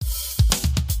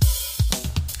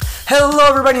Hello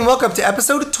everybody and welcome to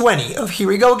episode 20 of Here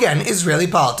We Go Again, Israeli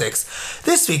Politics.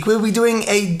 This week we'll be doing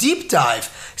a deep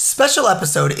dive, special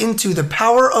episode into the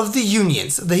power of the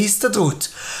unions, the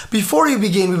Histadrut. Before we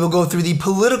begin, we will go through the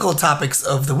political topics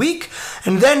of the week,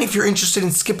 and then if you're interested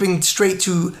in skipping straight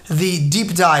to the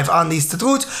deep dive on the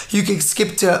Histadrut, you can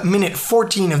skip to minute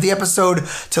 14 of the episode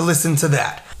to listen to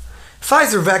that.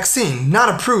 Pfizer vaccine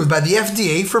not approved by the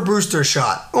FDA for booster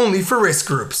shot, only for risk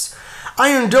groups.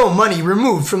 Iron Dome money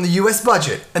removed from the U.S.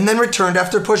 budget and then returned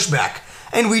after pushback,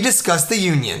 and we discuss the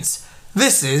unions.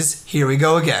 This is Here We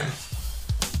Go Again.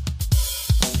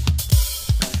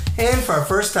 And for our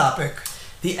first topic,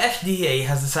 the FDA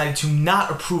has decided to not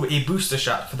approve a booster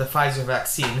shot for the Pfizer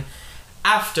vaccine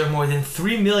after more than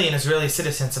 3 million Israeli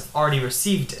citizens have already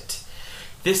received it.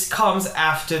 This comes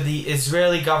after the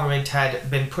Israeli government had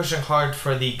been pushing hard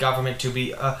for the government to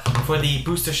be for the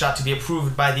booster shot to be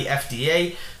approved by the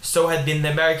FDA. So had been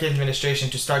the American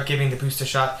administration to start giving the booster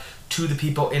shot to the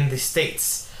people in the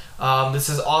states. This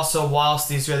is also whilst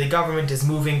the Israeli government is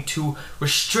moving to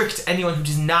restrict anyone who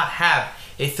does not have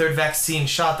a third vaccine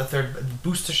shot, the third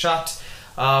booster shot,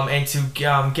 and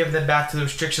to give them back to the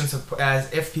restrictions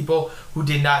as if people who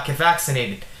did not get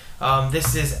vaccinated.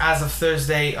 This is, as of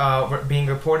Thursday, being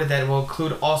reported that it will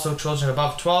include also children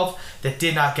above 12 that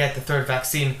did not get the third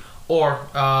vaccine or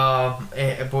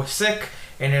were sick,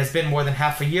 and it has been more than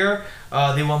half a year.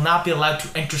 They will not be allowed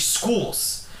to enter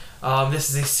schools. This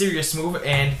is a serious move,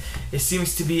 and it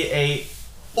seems to be a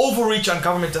overreach on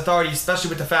government authority, especially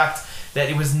with the fact that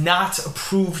it was not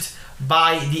approved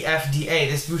by the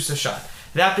FDA, this booster shot.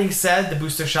 That being said, the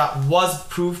booster shot was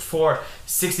approved for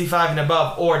 65 and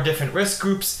above or different risk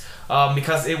groups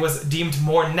because it was deemed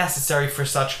more necessary for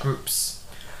such groups.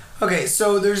 Okay,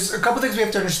 so there's a couple things we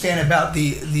have to understand about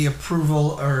the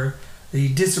approval or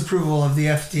the disapproval of the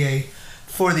FDA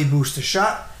for the booster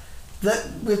shot. That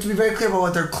we have to be very clear about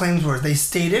what their claims were. They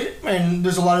stated, and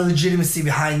there's a lot of legitimacy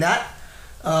behind that,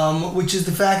 which is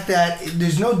the fact that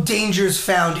there's no dangers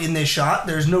found in this shot.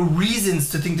 There's no reasons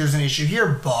to think there's an issue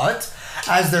here, but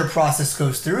as their process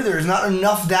goes through, there is not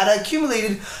enough data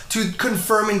accumulated to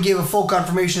confirm and give a full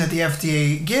confirmation that the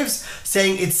FDA gives,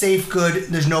 saying it's safe, good,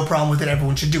 there's no problem with it,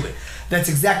 everyone should do it. That's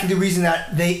exactly the reason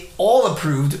that they all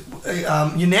approved,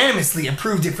 unanimously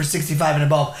approved it for 65 and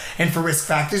above and for risk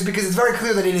factors, because it's very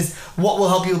clear that it is what will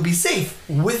help you be safe.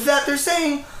 With that, they're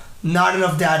saying not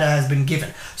enough data has been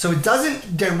given. So it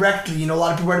doesn't directly, a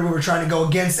lot of people were trying to go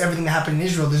against everything that happened in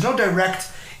Israel. There's no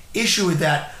direct issue with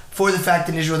that for the fact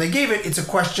in Israel they gave it. It's a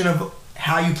question of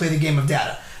how you play the game of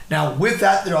data. Now, with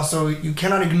that, you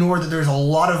cannot ignore that there's a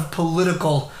lot of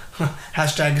political,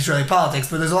 hashtag Israeli politics,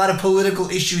 but there's a lot of political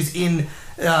issues in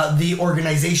the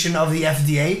organization of the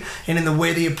FDA and in the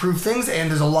way they approve things,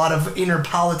 and there's a lot of inner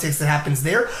politics that happens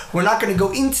there. We're not going to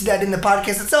go into that in the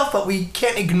podcast itself, but we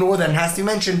can't ignore that and has to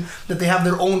mention that they have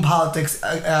their own politics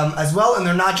as well, and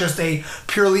they're not just a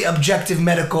purely objective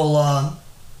medical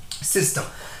system.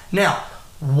 Now,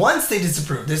 once they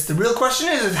disapprove this, the real question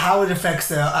is how it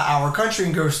affects our country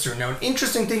and goes through. Now, an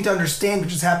interesting thing to understand,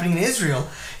 which is happening in Israel,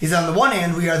 is on the one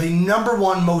hand, we are the number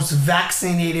one most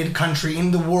vaccinated country in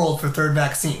the world for third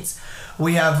vaccines.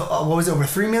 We have, over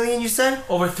 3 million, you said?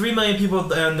 Over 3 million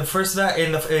people in the first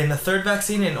in the third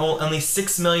vaccine, and only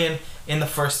 6 million in the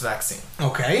first vaccine.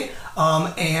 Okay.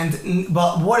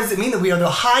 But what does it mean that we are the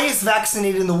highest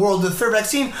vaccinated in the world, the third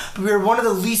vaccine, but we are one of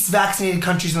the least vaccinated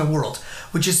countries in the world,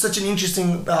 which is such an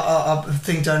interesting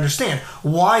thing to understand.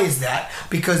 Why is that?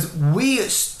 Because we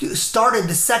started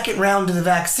the second round of the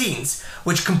vaccines,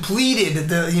 which completed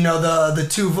the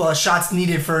two shots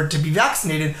needed to be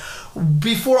vaccinated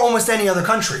before almost any other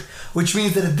country, which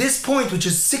means that at this point, which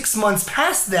is 6 months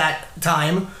past that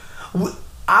time,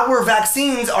 our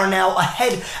vaccines are now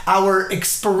ahead. Our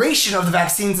expiration of the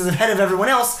vaccines is ahead of everyone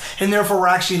else, and therefore we're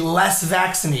actually less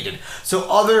vaccinated. So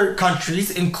other countries,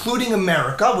 including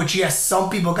America, which yes, some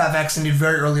people got vaccinated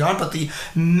very early on, but the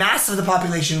mass of the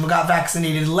population got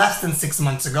vaccinated less than 6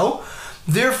 months ago.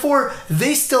 Therefore,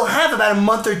 they still have about a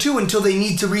month or two until they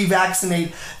need to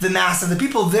revaccinate the mass of the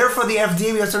people. Therefore, the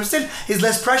FDA, we have to understand, is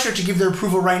less pressure to give their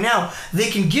approval right now.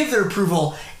 They can give their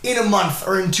approval in a month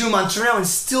or in 2 months from now and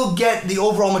still get the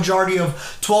overall majority of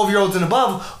 12-year-olds and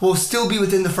above will still be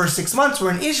within the first 6 months,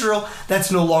 where in Israel,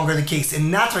 that's no longer the case.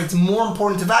 And that's why it's more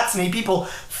important to vaccinate people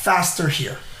faster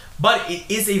here. But it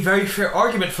is a very fair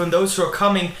argument from those who are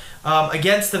coming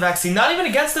against the vaccine. Not even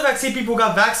against the vaccine, people who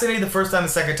got vaccinated the first time, the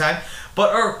second time, but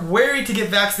are wary to get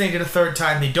vaccinated a third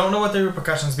time. They don't know what the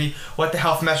repercussions be, what the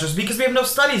health measures, because we have no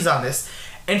studies on this.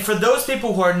 And for those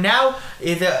people who are now,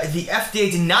 the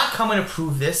FDA did not come and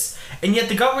approve this, and yet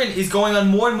the government is going on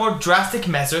more and more drastic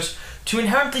measures to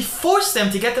inherently force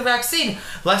them to get the vaccine,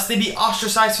 lest they be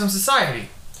ostracized from society.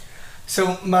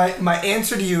 So my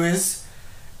answer to you is,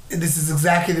 this is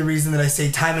exactly the reason that I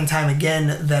say time and time again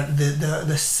that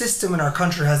the system in our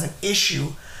country has an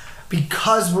issue,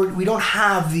 because we don't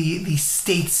have the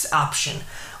state's option.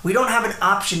 We don't have an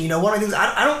option. You know, one of the things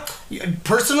I don't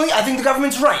personally, I think the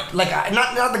government's right. Like,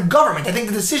 not the government. I think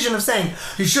the decision of saying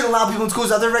you shouldn't allow people in schools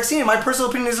without their vaccine, in my personal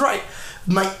opinion, is right.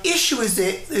 My issue is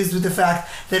with the fact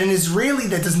that an Israeli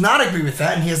that does not agree with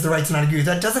that, and he has the right to not agree with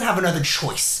that, doesn't have another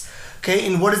choice. Okay,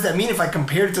 and what does that mean if I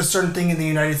compare it to a certain thing in the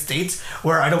United States,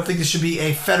 where I don't think this should be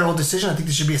a federal decision, I think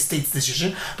this should be a state's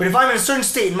decision. But if I'm in a certain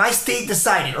state, and my state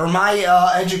decided, or my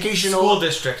educational school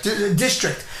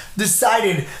district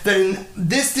decided that in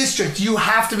this district you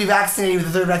have to be vaccinated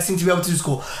with the third vaccine to be able to do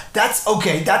school, that's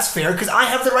okay, that's fair, because I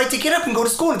have the right to get up and go to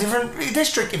school in a different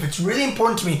district. If it's really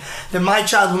important to me that my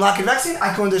child will not get vaccinated, I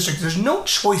can go in the district. There's no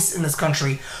choice in this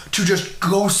country to just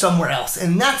go somewhere else,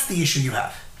 and that's the issue you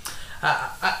have.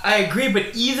 I agree,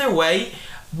 but either way,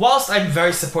 whilst I'm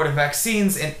very supportive of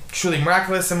vaccines and truly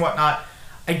miraculous and whatnot,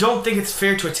 I don't think it's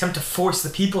fair to attempt to force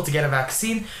the people to get a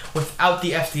vaccine without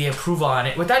the FDA approval on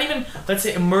it, without even, let's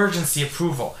say, emergency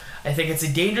approval. I think it's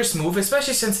a dangerous move,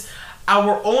 especially since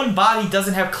our own body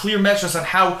doesn't have clear measures on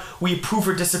how we approve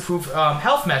or disapprove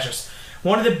health measures.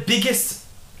 One of the biggest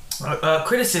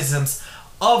criticisms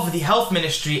of the health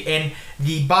ministry and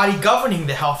the body governing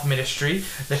the health ministry,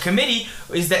 the committee,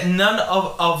 is that none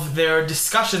of their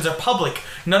discussions are public.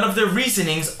 None of their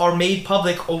reasonings are made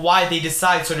public or why they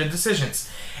decide certain decisions.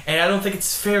 And I don't think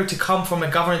it's fair to come from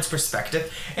a governance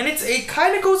perspective. And it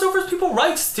kind of goes over people's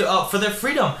rights to for their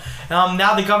freedom.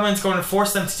 Now the government's going to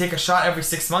force them to take a shot every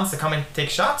 6 months to come and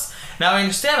take shots. Now I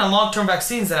understand on long-term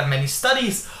vaccines that have many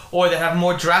studies or that have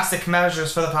more drastic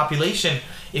measures for the population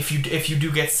if you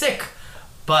do get sick.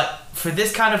 But for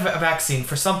this kind of a vaccine,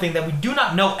 for something that we do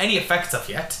not know any effects of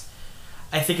yet,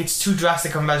 I think it's too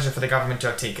drastic a measure for the government to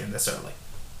have taken this early.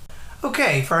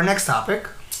 Okay, for our next topic.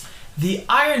 The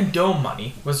Iron Dome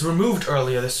money was removed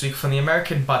earlier this week from the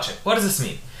American budget. What does this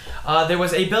mean? There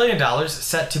was $1 billion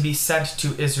set to be sent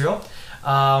to Israel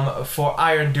for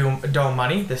Iron Dome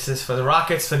money. This is for the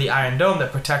rockets for the Iron Dome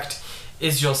that protect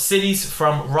Israel's cities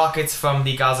from rockets from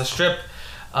the Gaza Strip.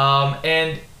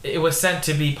 And it was sent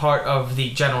to be part of the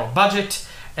general budget,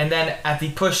 and then at the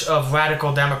push of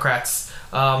radical Democrats,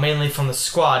 mainly from the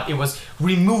Squad, it was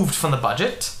removed from the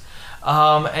budget.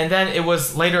 And then it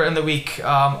was later in the week,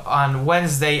 on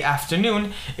Wednesday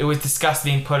afternoon, it was discussed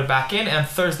being put back in, and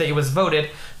Thursday it was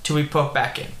voted to be put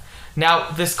back in.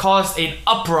 Now, this caused an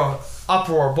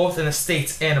uproar both in the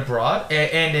States and abroad,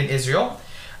 and in Israel.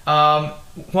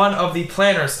 One of the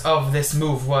planners of this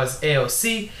move was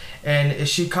AOC, and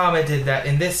she commented that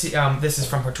in this is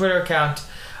from her Twitter account,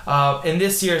 in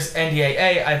this year's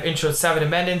NDAA, I've introduced 7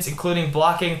 amendments, including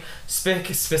blocking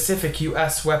specific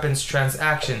U.S. weapons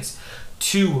transactions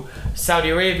to Saudi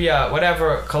Arabia,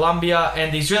 Colombia,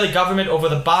 and the Israeli government over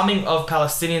the bombing of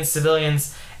Palestinian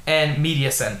civilians and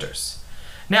media centers.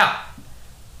 Now,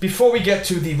 before we get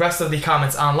to the rest of the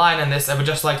comments online on this, I would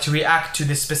just like to react to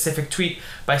this specific tweet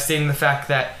by stating the fact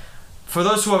that, for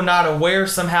those who are not aware,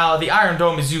 somehow the Iron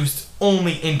Dome is used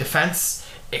only in defense.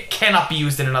 It cannot be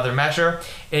used in another measure.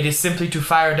 It is simply to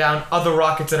fire down other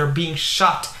rockets that are being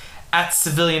shot at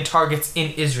civilian targets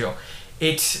in Israel.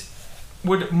 It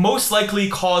would most likely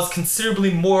cause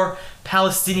considerably more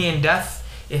Palestinian death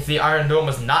if the Iron Dome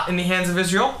was not in the hands of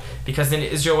Israel, because then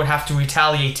Israel would have to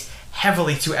retaliate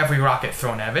heavily to every rocket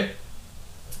thrown at it.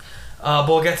 But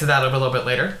we'll get to that a little bit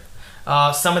later.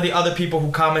 Some of the other people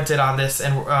who commented on this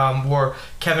and were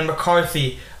Kevin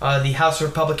McCarthy, the House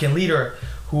Republican leader,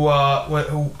 who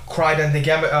cried on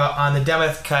the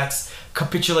Democrats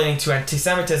capitulating to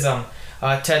anti-Semitism.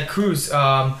 Ted Cruz,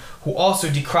 who also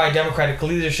decried Democratic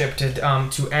leadership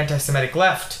to anti-Semitic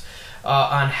left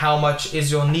on how much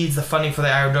Israel needs the funding for the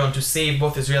Iron Dome to save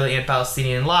both Israeli and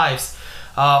Palestinian lives.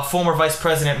 Former Vice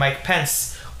President Mike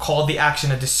Pence called the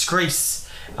action a disgrace.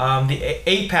 The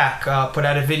AIPAC put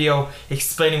out a video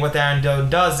explaining what the Iron Dome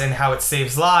does and how it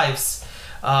saves lives.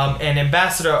 An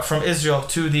ambassador from Israel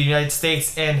to the United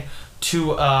States and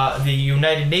to the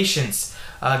United Nations,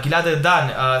 Gilad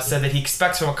Erdan, said that he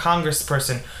expects from a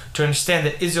congressperson to understand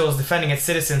that Israel is defending its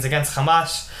citizens against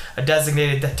Hamas, a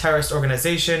designated terrorist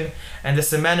organization, and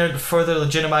this amendment further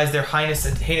legitimized their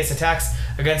heinous attacks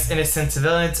against innocent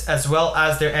civilians as well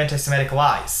as their anti-Semitic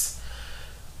lies.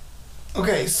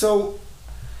 Okay, so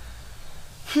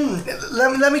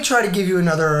let me try to give you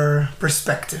another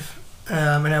perspective,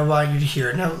 and I want you to hear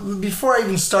it. Now, before I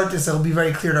even start this, it'll be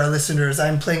very clear to our listeners,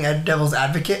 I'm playing devil's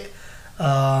advocate.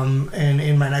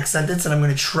 in my next sentence, and I'm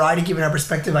going to try to give it our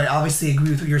perspective. I obviously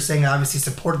agree with what you're saying. I obviously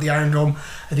support the Iron Dome.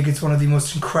 I think it's one of the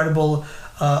most incredible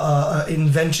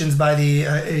inventions by the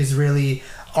Israeli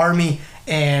army,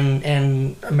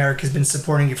 and America's been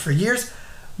supporting it for years.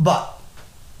 But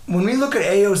when we look at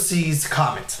AOC's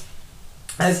comment,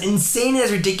 as insane,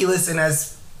 as ridiculous, and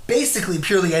as basically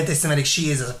purely anti-Semitic she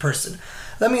is as a person,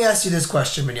 let me ask you this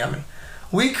question, Benjamin.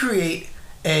 We create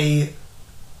a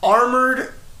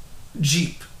armored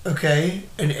Jeep, okay?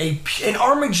 An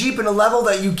armored Jeep in a level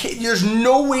that there's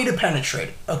no way to penetrate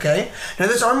it, okay? Now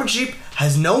this armored Jeep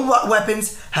has no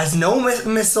weapons, has no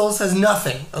missiles, has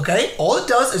nothing, okay? All it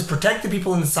does is protect the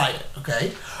people inside it,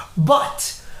 okay?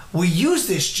 But we use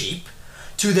this Jeep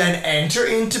to then enter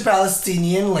into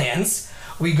Palestinian lands.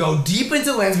 We go deep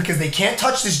into lands because they can't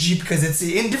touch this Jeep because it's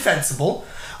indefensible.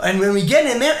 And when we get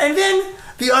in there, and then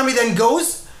the army then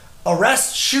goes,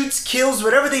 arrests, shoots, kills,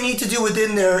 whatever they need to do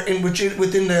within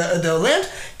the land,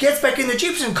 gets back in the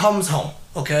Jeeps and comes home,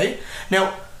 okay?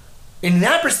 Now, in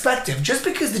that perspective, just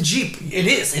because the Jeep,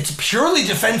 it's a purely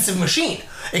defensive machine.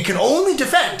 It can only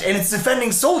defend, and it's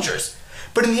defending soldiers.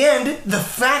 But in the end, the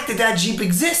fact that that Jeep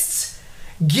exists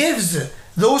gives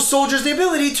those soldiers the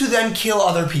ability to then kill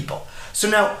other people. So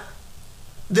now,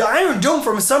 the Iron Dome,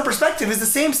 from some perspective, is the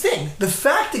same thing. The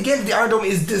fact, again, that the Iron Dome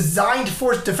is designed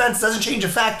for defense doesn't change the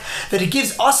fact that it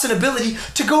gives us an ability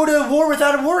to go to war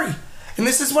without a worry. And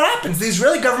this is what happens. The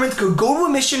Israeli government could go to a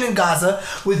mission in Gaza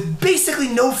with basically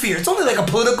no fear. It's only like a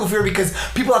political fear because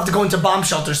people have to go into bomb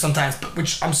shelters sometimes,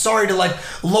 which I'm sorry to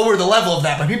lower the level of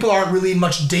that, but people aren't really in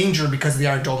much danger because of the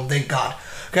Iron Dome, thank God.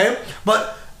 Okay?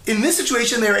 But in this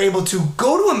situation, they're able to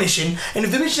go to a mission, and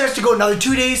if the mission has to go another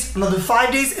 2 days, another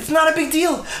 5 days, it's not a big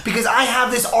deal because I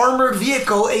have this armored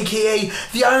vehicle, aka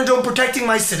the Iron Dome, protecting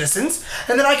my citizens,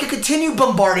 and then I can continue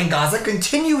bombarding Gaza,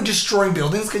 continue destroying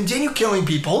buildings, continue killing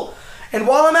people, and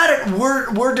while I'm at it,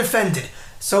 we're defended.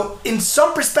 So, in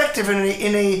some perspective,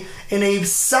 in a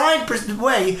side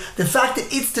way, the fact that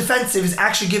it's defensive is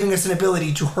actually giving us an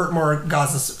ability to hurt more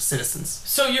Gaza citizens.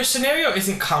 So your scenario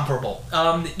isn't comparable.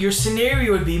 Your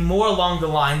scenario would be more along the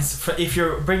lines, if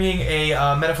you're bringing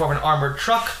a metaphor of an armored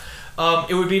truck,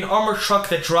 it would be an armored truck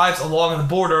that drives along the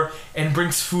border and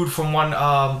brings food from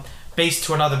one base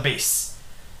to another base.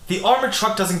 The armored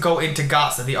truck doesn't go into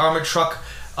Gaza. The armored truck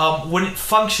wouldn't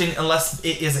function unless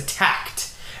it is attacked.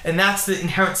 And that's the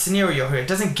inherent scenario here. It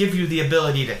doesn't give you the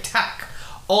ability to attack.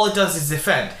 All it does is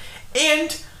defend.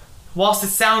 And whilst it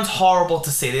sounds horrible to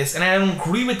say this, and I don't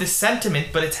agree with this sentiment,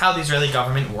 but it's how the Israeli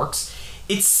government works,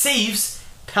 it saves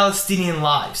Palestinian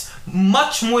lives.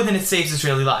 Much more than it saves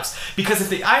Israeli lives. Because if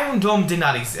the Iron Dome did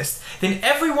not exist, then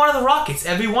every one of the rockets,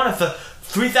 every one of the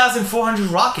 3,400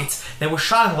 rockets that were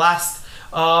shot in the last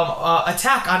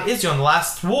attack on Israel in the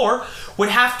last war would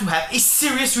have to have a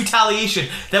serious retaliation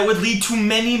that would lead to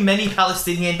many, many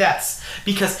Palestinian deaths,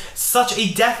 because such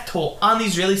a death toll on the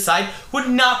Israeli side would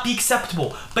not be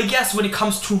acceptable. But yes, when it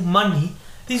comes to money,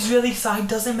 the Israeli side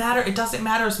doesn't matter. It doesn't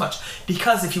matter as much,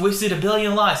 because if you wasted 1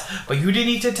 billion lives, but you didn't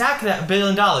need to attack that $1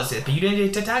 billion, but you didn't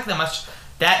need to attack that much,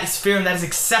 that is fair and that is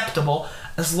acceptable,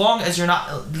 as long as you're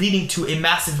not leading to a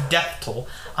massive death toll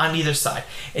on either side.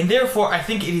 And therefore, I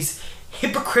think it is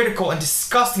hypocritical and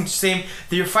disgusting to say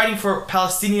that you're fighting for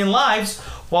Palestinian lives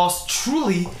whilst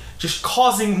truly just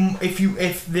causing,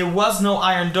 if there was no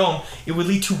Iron Dome, it would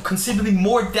lead to considerably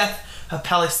more death of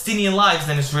Palestinian lives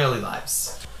than Israeli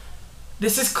lives.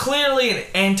 This is clearly an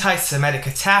anti-Semitic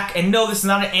attack, and no, this is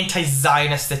not an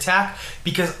anti-Zionist attack,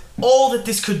 because all that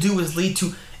this could do is lead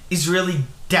to Israeli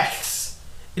deaths.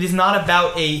 It is not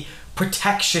about a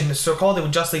protection, so-called. It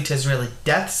would just lead to Israeli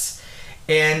deaths,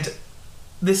 and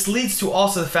this leads to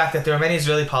also the fact that there are many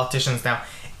Israeli politicians now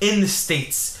in the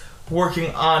States working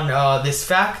on this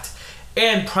fact,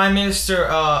 and Prime Minister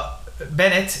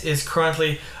Bennett is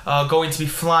currently going to be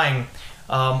flying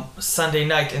Sunday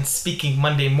night and speaking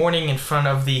Monday morning in front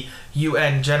of the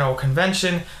UN General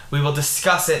Convention. We will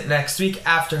discuss it next week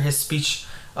after his speech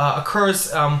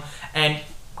occurs, and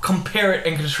compare it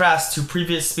and contrast to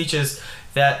previous speeches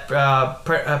that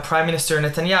Prime Minister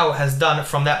Netanyahu has done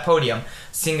from that podium,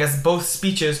 seeing as both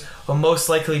speeches will most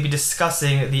likely be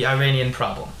discussing the Iranian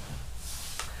problem.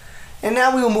 And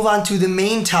now we will move on to the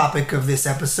main topic of this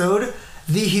episode,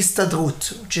 the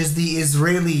Histadrut, which is the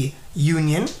Israeli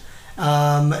Union.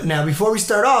 Now, before we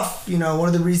start off, one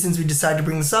of the reasons we decided to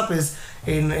bring this up is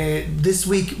this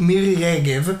week, Miri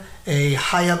Regev, a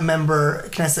high-up member,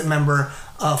 Knesset member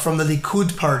from the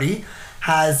Likud party,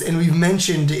 and we've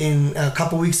mentioned in a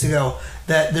couple weeks ago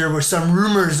that there were some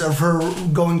rumors of her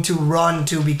going to run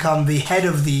to become the head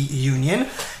of the union.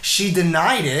 She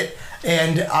denied it,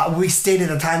 And we stated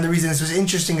at the time the reason this was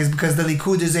interesting is because the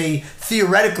Likud is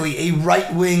theoretically a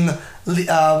right-wing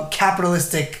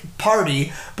capitalistic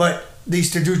party, but the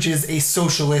Histadrut is a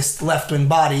socialist left-wing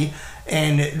body,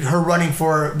 and her running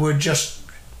for it would just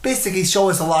basically show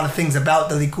us a lot of things about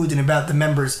the Likud and about the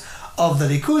members of the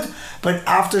Likud. But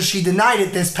after she denied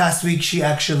it this past week, she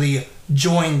actually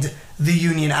joined the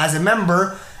union as a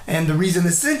member. And the reason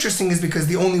this is interesting is because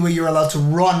the only way you're allowed to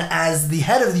run as the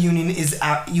head of the union is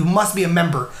you must be a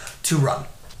member to run.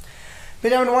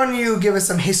 Benjamin, why don't you give us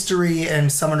some history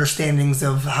and some understandings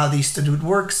of how the Histadrut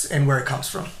works and where it comes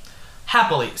from?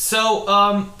 Happily.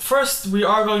 So, first we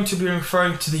are going to be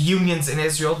referring to the unions in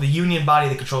Israel, the union body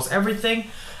that controls everything,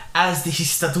 as the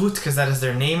Histadrut, because that is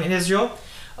their name in Israel.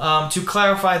 To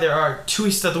clarify, there are two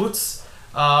Histadruts.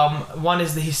 One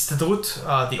is the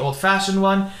Histadrut, the old-fashioned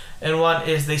one, and one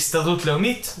is the Histadrut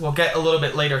Leumit. We'll get a little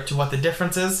bit later to what the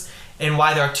difference is and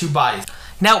why there are two bodies.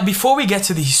 Now, before we get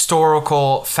to the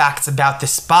historical facts about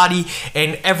this body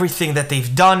and everything that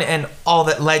they've done and all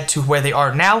that led to where they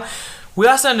are now, we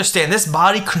also understand this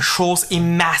body controls a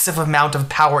massive amount of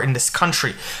power in this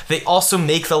country. They also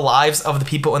make the lives of the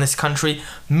people in this country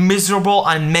miserable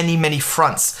on many, many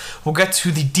fronts. We'll get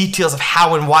to the details of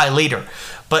how and why later.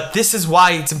 But this is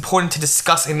why it's important to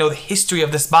discuss and know the history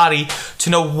of this body, to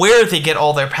know where they get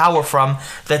all their power from,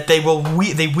 that they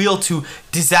wield to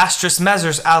disastrous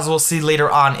measures, as we'll see later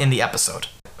on in the episode.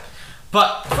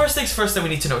 But first things first that we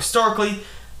need to know historically,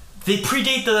 they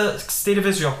predate the state of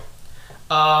Israel.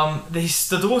 The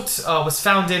Histadrut was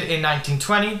founded in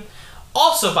 1920,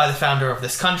 also by the founder of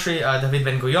this country, David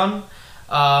Ben-Gurion,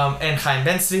 and Chaim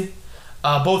Ben-Zvi.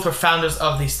 Both were founders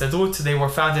of the Histadrut. They were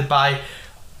founded by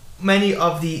many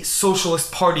of the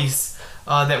socialist parties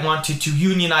that wanted to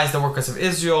unionize the workers of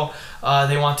Israel.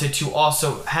 They wanted to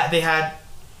also, they had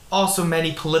also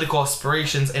many political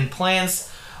aspirations and plans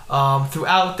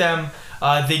throughout them.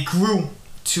 They grew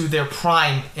to their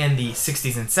prime in the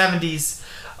 60s and 70s.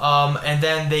 And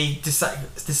then they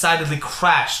decidedly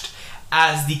crashed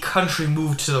as the country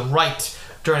moved to the right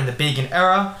during the Begin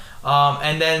era.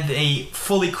 And then they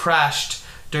fully crashed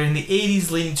during the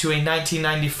 80s, leading to in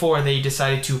 1994 they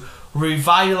decided to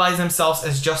revitalize themselves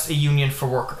as just a union for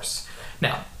workers.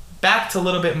 Now, back to a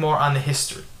little bit more on the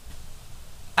history.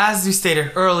 As we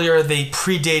stated earlier, they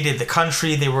predated the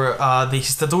country. They were the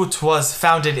Histadrut was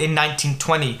founded in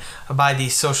 1920 by the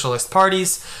socialist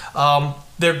parties.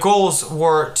 Their goals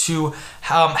were to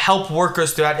help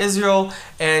workers throughout Israel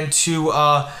and to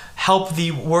help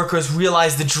the workers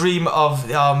realize the dream of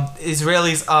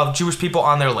Israelis, of Jewish people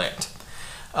on their land.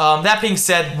 That being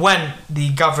said, when the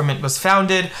government was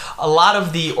founded, a lot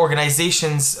of the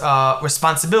organization's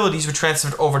responsibilities were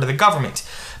transferred over to the government,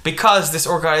 because this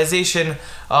organization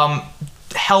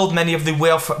held many of the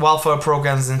welfare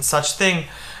programs and such thing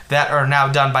that are now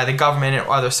done by the government and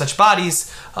other such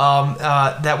bodies,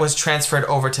 that was transferred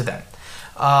over to them.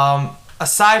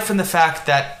 Aside from the fact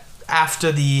that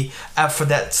after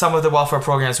that some of the welfare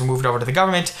programs were moved over to the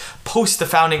government, post the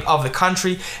founding of the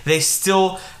country, they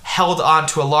still held on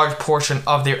to a large portion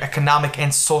of their economic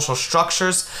and social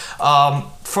structures.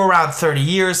 For around 30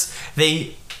 years,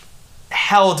 they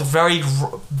held very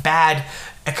bad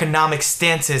economic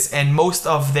stances, and most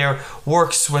of their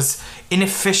works was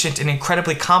inefficient and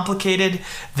incredibly complicated.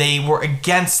 They were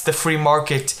against the free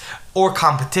market or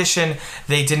competition.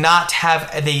 They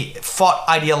fought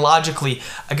ideologically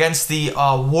against the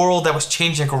world that was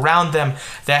changing around them,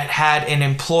 that had an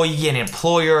employee and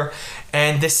employer.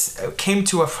 And this came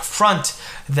to a front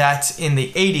that in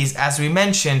the 80s, as we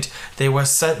mentioned, they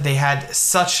had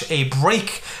such a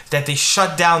break that they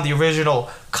shut down the original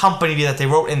company that they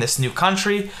wrote in this new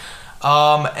country,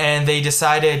 and they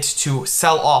decided to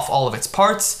sell off all of its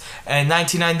parts. And in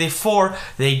 1994,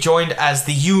 they joined as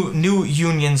the new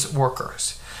union's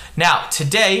workers. Now,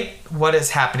 today, what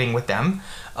is happening with them?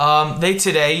 They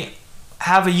today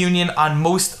have a union on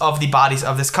most of the bodies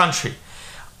of this country.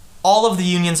 All of the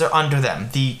unions are under them.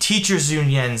 The teachers'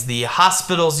 unions, the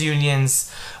hospitals'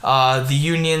 unions, the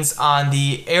unions on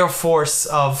the Air Force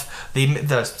of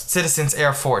the Citizens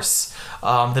Air Force,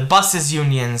 the buses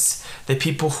unions, the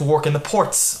people who work in the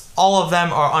ports, all of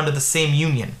them are under the same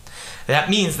union. That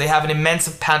means they have an immense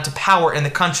amount of power in the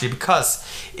country, because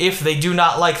if they do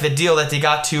not like the deal that they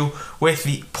got to with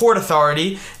the Port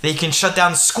Authority, they can shut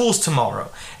down the schools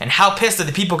tomorrow. And how pissed are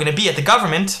the people going to be at the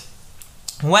government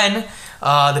when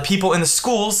the people in the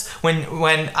schools, when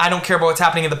I don't care about what's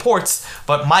happening in the ports,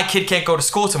 but my kid can't go to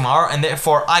school tomorrow and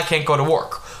therefore I can't go to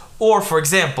work? Or, for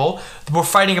example, we're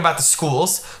fighting about the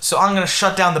schools, so I'm going to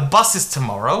shut down the buses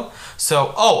tomorrow.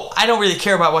 So, I don't really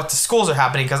care about what the schools are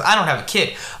happening because I don't have a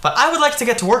kid. But I would like to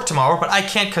get to work tomorrow, but I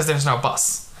can't because there's no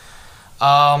bus.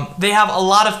 They have a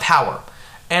lot of power.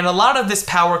 And a lot of this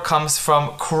power comes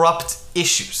from corrupt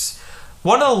issues.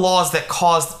 One of the laws that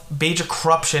caused major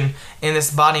corruption in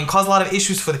this body and caused a lot of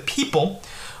issues for the people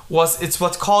it's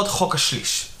what's called Chok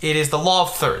HaShlish. It is the law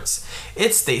of thirds.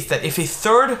 It states that if a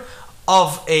third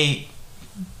of a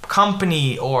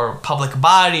company or public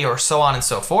body or so on and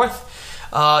so forth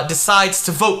decides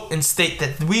to vote and state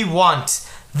that we want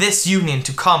this union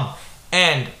to come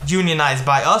and unionize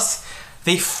by us,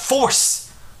 they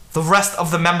force the rest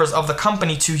of the members of the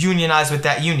company to unionize with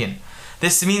that union.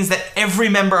 This means that every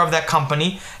member of that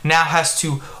company now has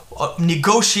to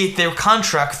negotiate their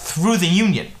contract through the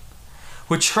union,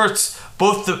 which hurts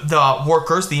both the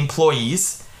workers, the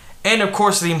employees, and of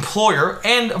course the employer,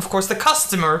 and of course the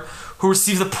customer who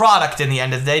receives the product in the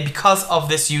end of the day because of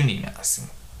this unionizing.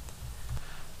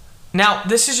 Now,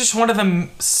 this is just one of the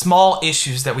small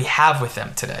issues that we have with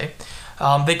them today.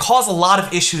 They cause a lot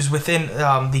of issues within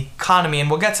the economy, and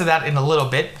we'll get to that in a little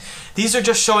bit. These are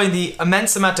just showing the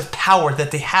immense amount of power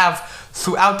that they have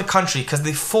throughout the country because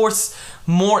they force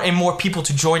more and more people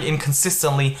to join in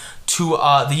consistently to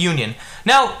the union.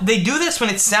 Now, they do this when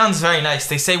it sounds very nice.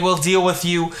 They say, we'll deal with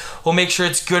you, we'll make sure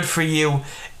it's good for you,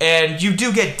 and you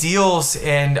do get deals,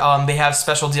 and they have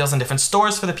special deals in different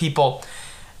stores for the people,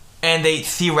 and they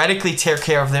theoretically take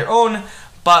care of their own,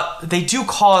 but they do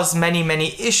cause many,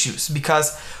 many issues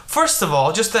because, first of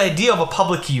all, just the idea of a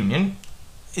public union,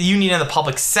 a union in the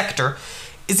public sector,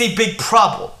 is a big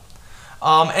problem.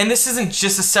 And this isn't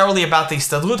just necessarily about the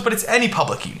Histadrut, but it's any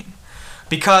public union.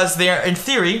 Because they're, in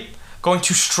theory, going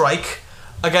to strike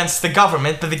against the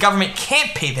government, but the government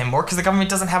can't pay them more because the government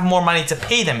doesn't have more money to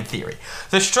pay them in theory.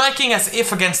 They're striking as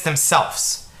if against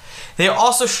themselves. They're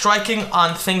also striking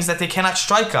on things that they cannot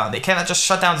strike on. They cannot just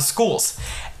shut down the schools.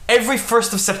 Every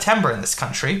 1st of September in this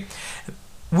country,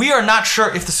 we are not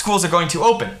sure if the schools are going to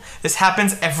open. This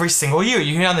happens every single year.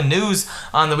 You hear on the news,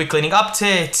 on the week leading up to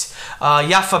it,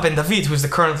 Yafa Ben David, who's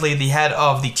currently the head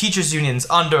of the teachers' unions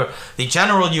under the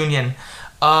general union,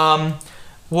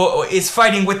 is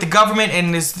fighting with the government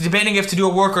and is debating if to do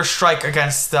a worker strike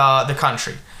against the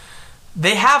country.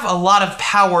 They have a lot of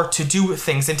power to do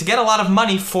things and to get a lot of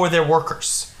money for their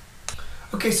workers.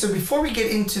 Okay, so before we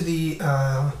get into the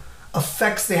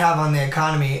effects they have on the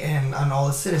economy and on all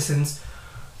the citizens,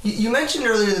 you mentioned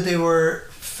earlier that they were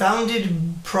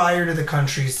founded prior to the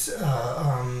country's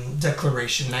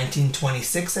declaration,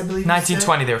 1926, I believe.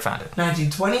 1920 they were founded.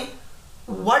 1920?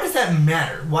 Why does that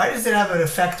matter? Why does it have an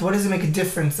effect? Why does it make a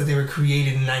difference that they were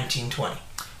created in 1920?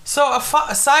 So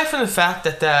aside from the fact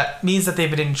that that means that they've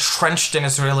been entrenched in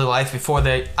Israeli life before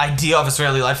the idea of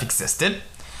Israeli life existed,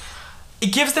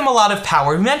 it gives them a lot of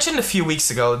power. We mentioned a few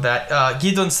weeks ago that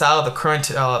Gideon Sa'ar, the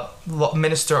current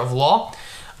Minister of Law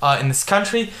in this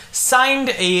country, signed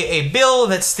a bill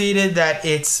that stated that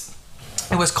it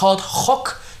was called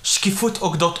Chok Shkifut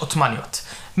Ogdot Otmaniot,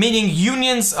 meaning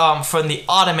unions from the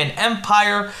Ottoman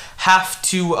Empire have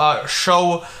to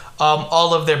show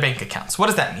all of their bank accounts. What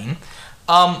does that mean?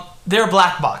 They're a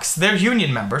black box. They're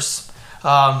union members.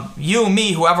 You,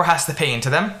 me, whoever has to pay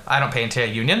into them. I don't pay into a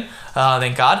union,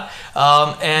 thank God.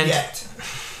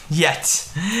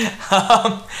 Yet.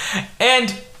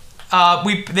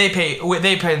 They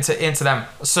pay into them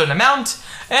a certain amount,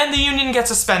 and the union gets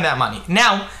to spend that money.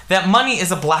 Now, that money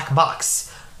is a black box.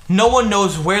 No one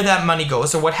knows where that money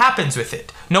goes or what happens with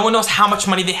it. No one knows how much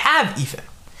money they have, even.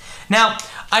 Now,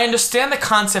 I understand the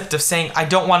concept of saying, I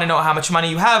don't want to know how much money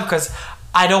you have because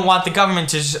I don't want the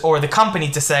government or the company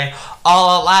to say,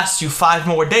 I'll last you 5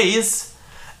 more days,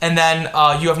 and then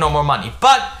you have no more money.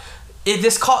 But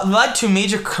this led to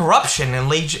major corruption and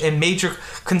major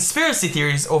conspiracy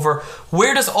theories over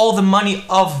where does all the money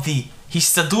of the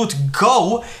Histadrut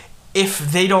go if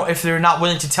they're not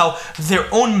willing to tell their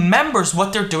own members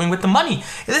what they're doing with the money.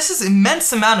 This is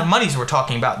immense amount of monies we're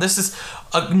talking about. This is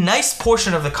a nice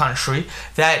portion of the country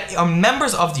that are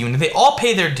members of the union. They all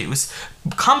pay their dues.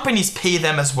 Companies pay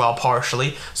them as well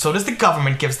partially. So does the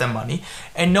government, gives them money.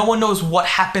 And no one knows what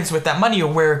happens with that money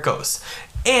or where it goes.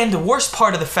 And the worst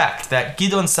part of the fact that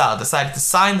Gideon Sa'ar decided to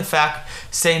sign the fact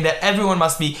saying that everyone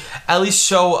must be at least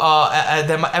show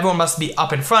everyone must be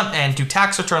up in front and do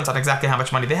tax returns on exactly how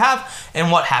much money they have and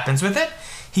what happens with it.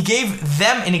 He gave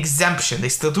them an exemption. They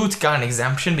still do got an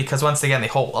exemption because once again they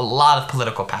hold a lot of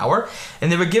political power,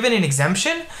 and they were given an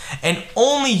exemption, and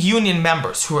only union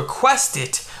members who request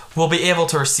it will be able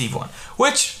to receive one,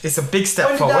 which is a big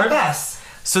step forward. When did that pass?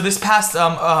 So this past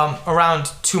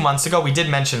around 2 months ago, we did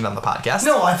mention it on the podcast.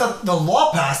 No, I thought the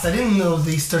law passed. I didn't know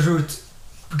the Histadrut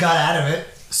got out of it.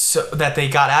 So that they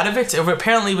got out of it. It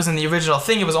apparently was in the original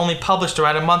thing. It was only published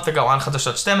around a month ago on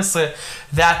Chadashot 12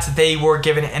 that they were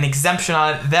given an exemption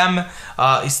on it. Them,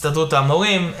 Histadrut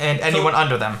HaMorim, and anyone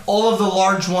under them. All of the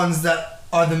large ones that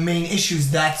are the main issues,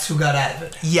 that's who got out of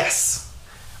it. Yes.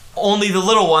 Only the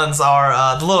little ones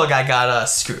are, the little guy got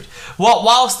screwed. Well,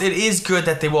 whilst it is good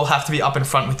that they will have to be up in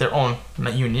front with their own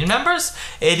union members,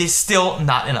 it is still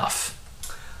not enough.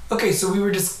 Okay, so we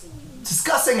were just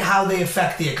discussing how they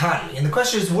affect the economy. And the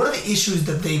question is, what are the issues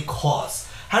that they cause?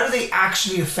 How do they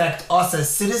actually affect us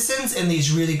as citizens and the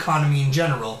Israeli economy in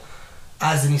general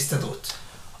as an Histadrut?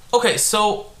 Okay,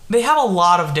 so they have a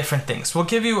lot of different things. We'll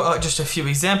give you just a few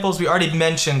examples. We already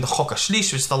mentioned the Chok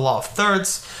HaShlish, which is the law of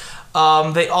thirds.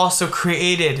 They also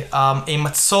created a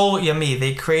Matzor Yami.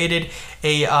 They created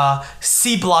a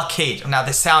sea blockade. Now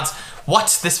this sounds,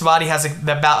 what? This body has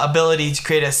the ability to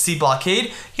create a sea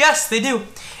blockade? Yes, they do.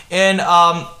 In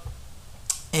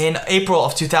April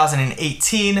of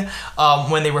 2018,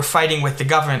 when they were fighting with the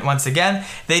government once again,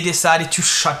 they decided to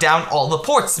shut down all the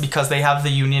ports because they have the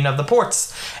union of the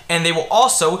ports. And they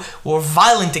were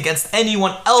violent against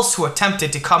anyone else who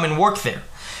attempted to come and work there,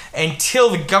 until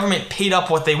the government paid up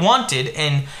what they wanted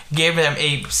and gave them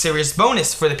a serious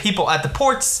bonus for the people at the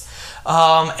ports,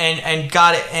 and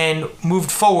got it and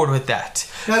moved forward with that.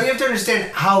 Now you have to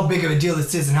understand how big of a deal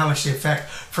this is and how much they affect.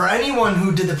 For anyone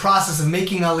who did the process of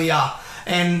making Aliyah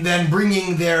and then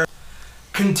bringing their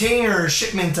container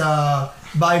shipment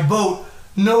by boat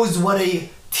knows what a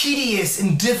tedious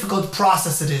and difficult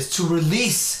process it is to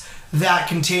release that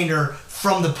container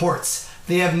from the ports.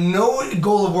 They have no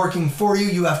goal of working for you.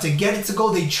 You have to get it to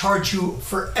go. They charge you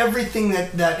for everything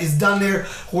that is done there.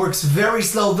 Works very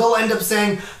slow. They'll end up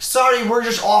saying, sorry, we're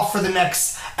just off for the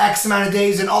next X amount of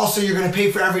days, and also you're going to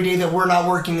pay for every day that we're not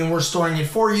working and we're storing it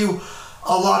for you.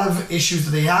 A lot of issues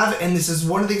that they have, and this is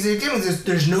one of the things they're doing.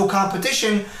 There's no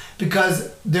competition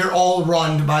because they're all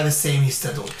run by the same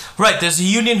Histadrut. Right, there's a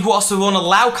union who also won't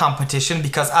allow competition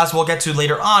because, as we'll get to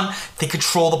later on, they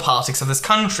control the politics of this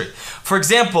country. For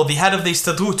example, the head of the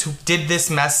Histadrut who did this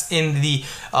mess in the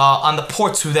on the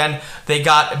ports, who then they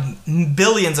got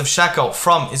billions of shekel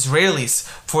from Israelis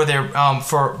for their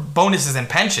for bonuses and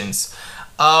pensions.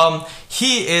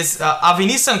 He is Avi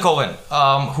Nissenkoven,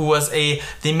 who was the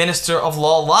Minister of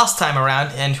Law last time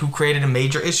around and who created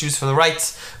major issues for the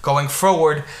rights going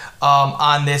forward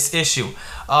on this issue.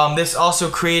 This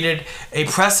also created a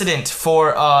precedent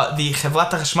for the Chevrat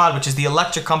HaChashmal, which is the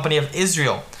electric company of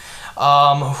Israel,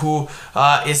 who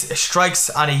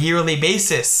strikes on a yearly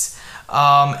basis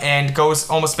and goes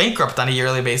almost bankrupt on a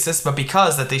yearly basis, but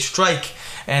because that they strike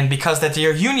and because that they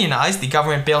are unionized, the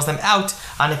government bails them out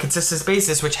on a consistent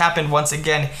basis, which happened once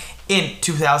again in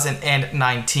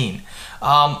 2019.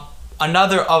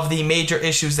 Another of the major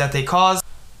issues that they cause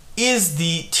is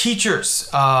the teachers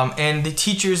and the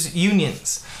teachers'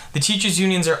 unions. The teachers'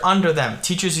 unions are under them.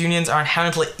 Teachers' unions are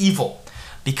inherently evil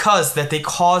because that they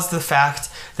cause the fact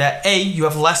that you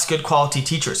have less good quality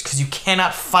teachers because you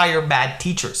cannot fire bad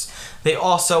teachers. They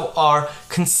also are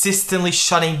consistently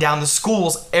shutting down the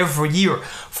schools every year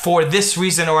for this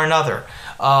reason or another.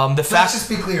 Let's just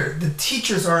be clear. The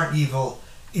teachers aren't evil.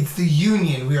 It's the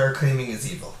union we are claiming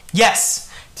is evil.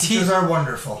 Yes. Teachers are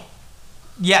wonderful.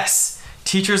 Yes.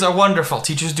 Teachers are wonderful.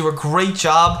 Teachers do a great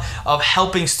job of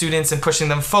helping students and pushing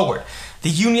them forward. The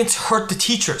unions hurt the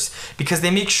teachers because they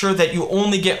make sure that you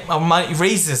only get money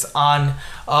raises on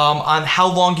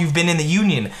how long you've been in the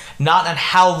union, not on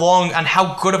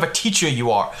how good of a teacher you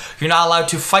are. You're not allowed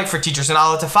to fight for teachers. You're not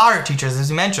allowed to fire teachers,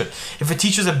 as you mentioned. If a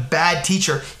teacher's a bad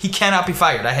teacher, he cannot be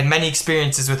fired. I had many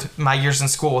experiences with my years in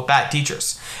school with bad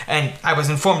teachers, and I was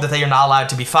informed that they are not allowed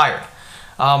to be fired.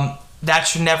 That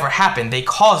should never happen. They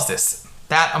cause this.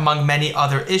 That among many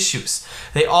other issues.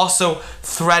 They also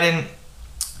threaten,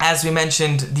 as we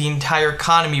mentioned, the entire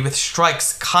economy with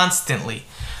strikes constantly.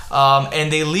 And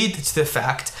they lead to the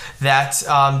fact that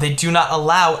they do not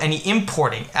allow any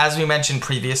importing. As we mentioned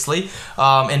previously,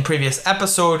 in previous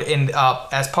episode,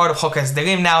 as part of Chok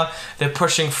HaSderim now, they're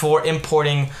pushing for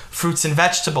importing fruits and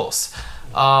vegetables,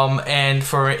 and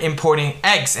for importing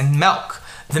eggs and milk.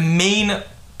 The main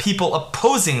people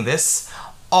opposing this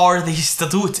are the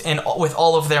Histadrut and with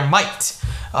all of their might.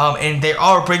 And they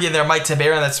are bringing their might to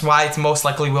bear, and that's why it most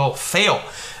likely will fail.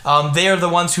 They are the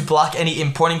ones who block any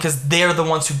importing because they're the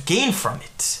ones who gain from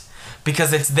it.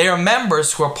 Because it's their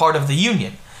members who are part of the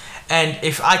union. And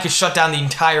if I could shut down the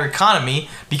entire economy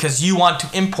because you want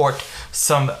to import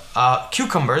some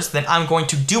cucumbers, then I'm going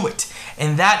to do it.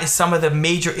 And that is some of the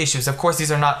major issues. Of course,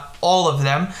 these are not all of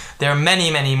them. There are many,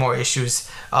 many more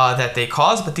issues that they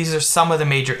cause, but these are some of the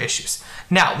major issues.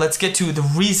 Now, let's get to the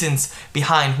reasons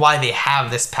behind why they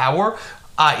have this power,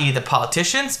 i.e. the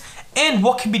politicians, and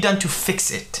what can be done to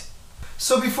fix it.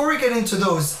 So before we get into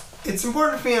those, it's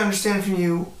important for me to understand from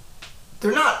you,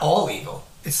 they're not all evil.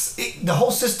 The whole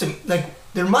system, like,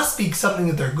 there must be something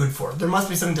that they're good for. There must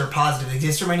be something they're positive. They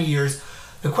exist for many years.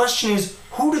 The question is,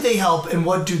 who do they help and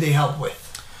what do they help with?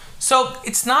 So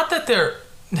it's not that they're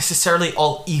necessarily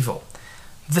all evil.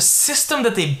 The system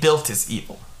that they built is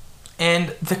evil. And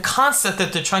the concept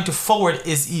that they're trying to forward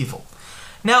is evil.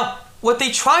 Now, what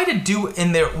they try to do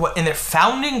in their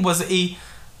founding was a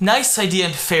nice idea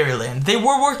in fairyland. They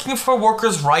were working for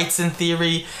workers' rights in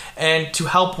theory and to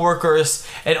help workers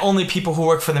and only people who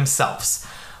work for themselves.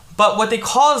 But what they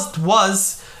caused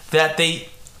was that they,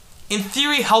 in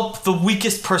theory, help the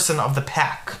weakest person of the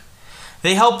pack.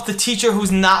 They help the teacher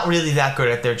who's not really that good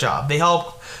at their job. They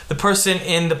help the person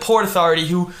in the port authority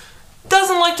who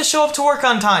doesn't like to show up to work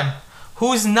on time,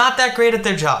 who's not that great at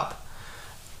their job.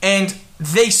 And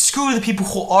they screw the people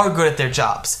who are good at their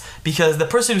jobs because the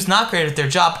person who's not great at their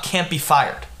job can't be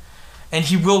fired. And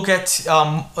he will get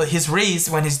his raise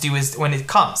when it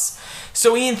comes.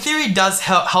 So he in theory does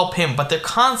help him, but their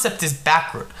concept is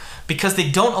backward because they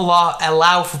don't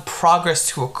allow for progress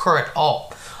to occur at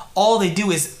all. All they do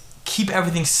is keep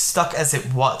everything stuck as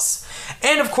it was.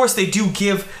 And of course they do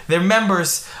give their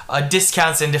members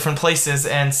discounts in different places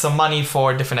and some money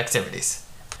for different activities.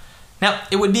 Now,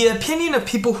 it would be the opinion of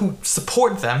people who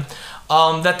support them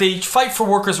that they fight for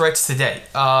workers' rights today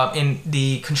in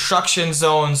the construction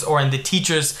zones or in the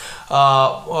teachers'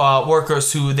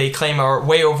 workers who they claim are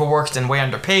way overworked and way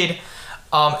underpaid.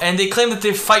 And they claim that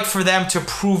they fight for them to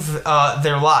improve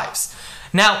their lives.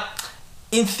 Now,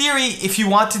 in theory, if you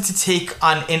wanted to take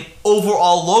on an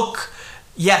overall look,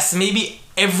 yes, maybe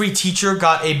every teacher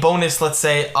got a bonus, let's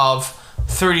say, of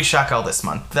 30 shekel this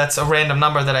month. That's a random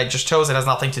number that I just chose. It has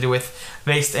nothing to do with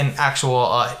based in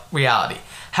actual reality.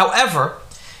 However,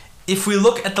 if we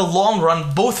look at the long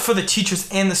run, both for the teachers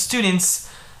and the students,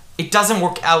 it doesn't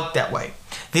work out that way.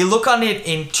 They look on it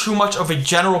in too much of a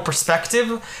general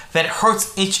perspective that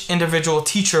hurts each individual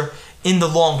teacher in the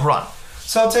long run.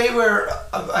 So I'll tell you where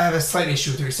I have a slight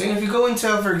issue with what you're saying. If you go into,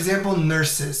 for example,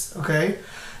 nurses, okay?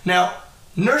 Now,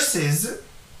 nurses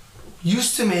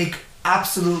used to make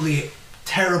absolutely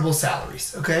terrible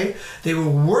salaries, okay? They were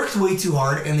worked way too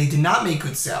hard and they did not make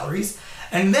good salaries.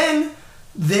 And then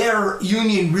their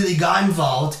union really got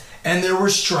involved and there were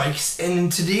strikes. And in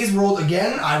today's world,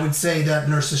 again, I would say that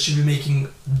nurses should be making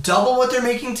double what they're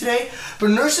making today.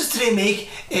 But nurses today make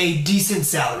a decent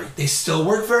salary. They still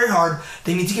work very hard.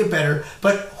 They need to get better.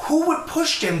 But who would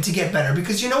push them to get better?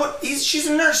 Because you know what? She's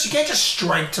a nurse. You can't just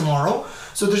strike tomorrow.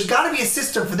 So there's got to be a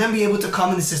system for them to be able to come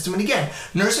in the system. And again,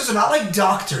 nurses are not like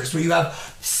doctors where you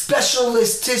have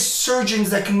specialist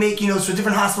surgeons that can make, so a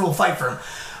different hospital will fight for them.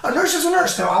 A nurse is a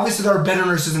nurse. Now, obviously, there are better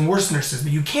nurses and worse nurses,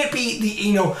 but you can't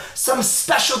be some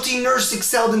specialty nurse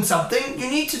excelled in something.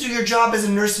 You need to do your job as a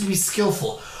nurse and be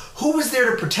skillful. Who is there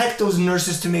to protect those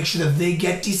nurses to make sure that they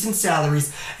get decent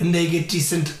salaries and they get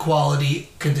decent quality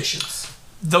conditions?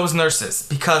 Those nurses,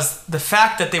 because the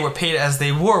fact that they were paid as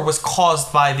they were was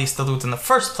caused by the Stadut in the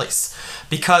first place.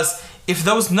 Because if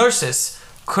those nurses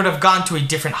could have gone to a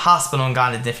different hospital and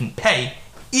gotten a different pay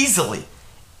easily,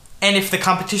 and if the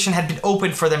competition had been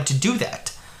open for them to do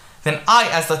that, then I,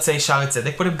 as let's say Shaare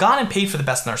Zedek, would have gone and paid for the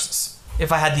best nurses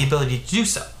if I had the ability to do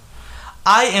so.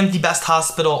 I am the best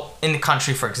hospital in the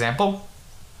country, for example.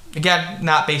 Again,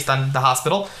 not based on the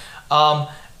hospital.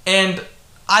 And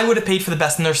I would have paid for the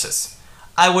best nurses.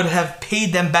 I would have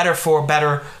paid them better for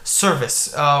better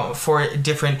service for a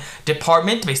different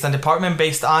department, based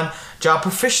on job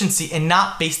proficiency, and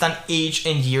not based on age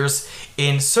and years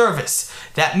in service.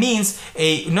 That means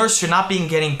a nurse should not be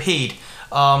getting paid,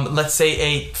 let's say,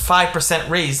 a 5%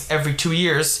 raise every 2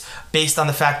 years based on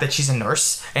the fact that she's a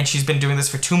nurse and she's been doing this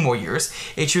for 2 more years.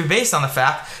 It should be based on the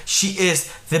fact she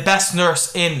is the best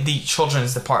nurse in the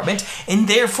children's department and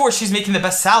therefore she's making the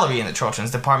best salary in the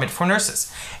children's department for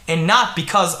nurses, and not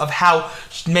because of how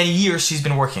many years she's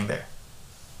been working there.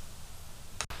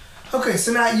 Okay,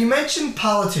 so now you mentioned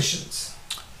politicians.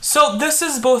 So this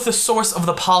is both the source of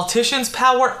the politicians'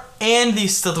 power and the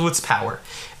Stadut's power.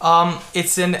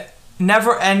 It's a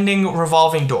never-ending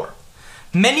revolving door.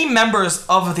 Many members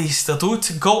of the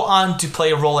Stadut go on to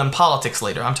play a role in politics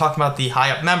later. I'm talking about the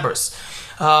high-up members.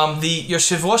 The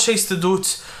Yoshev-Rosh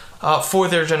Stadut, for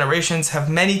their generations have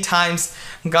many times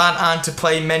gone on to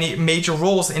play many major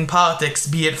roles in politics,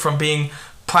 be it from being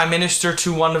prime minister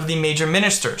to one of the major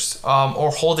ministers,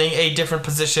 or holding a different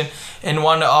position in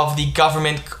one of the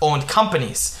government-owned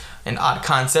companies. An odd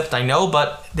concept, I know,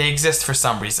 but they exist for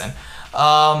some reason.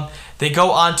 They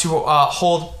go on to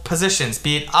hold positions,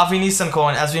 be it Avi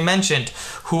Nissancohen, as we mentioned,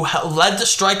 who led the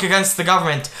strike against the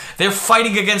government. They're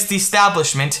fighting against the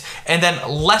establishment, and then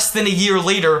less than 2 years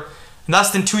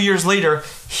later,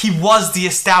 he was the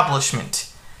establishment.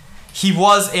 He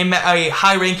was a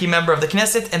high-ranking member of the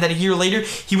Knesset, and then a year later,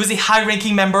 he was a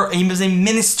high-ranking member, he was a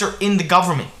minister in the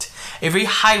government. A very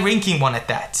high-ranking one at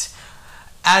that.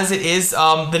 As it is,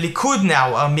 the Likud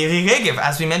now, Miri Regev,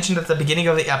 as we mentioned at the beginning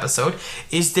of the episode,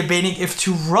 is debating if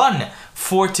to run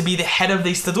to be the head of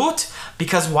the Histadrut,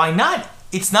 because why not?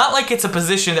 It's not like it's a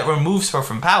position that removes her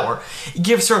from power. It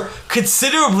gives her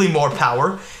considerably more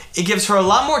power. It gives her a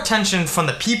lot more attention from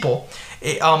the people.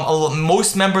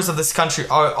 Most members of this country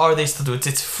are the Histadrut.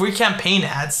 It's free campaign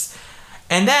ads.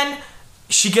 And then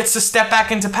she gets to step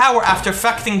back into power after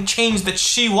effecting change that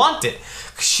she wanted.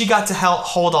 She got to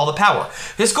hold all the power.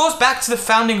 This goes back to the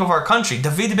founding of our country.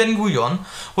 David Ben-Gurion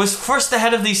was first the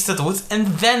head of the Histadrut and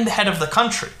then the head of the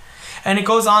country. And it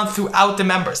goes on throughout the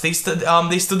members. The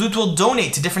Histadrut will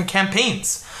donate to different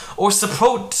campaigns or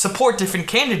support different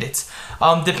candidates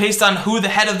based on who the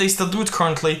head of the Histadrut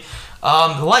currently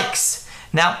likes.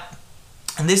 Now,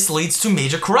 and this leads to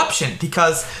major corruption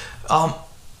because,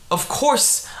 of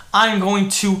course, I'm going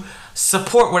to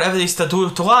support whatever the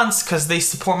Histadrut wants because they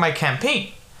support my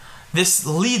campaign. This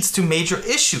leads to major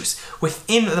issues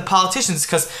within the politicians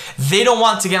because they don't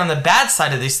want to get on the bad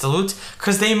side of the Histadrut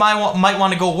because they might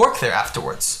want to go work there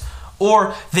afterwards.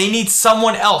 Or they need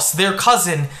someone else, their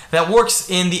cousin that works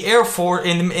in the Air Force,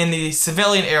 in the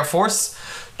civilian Air Force,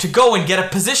 to go and get a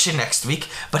position next week,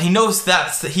 but he knows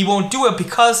that he won't do it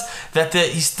because that the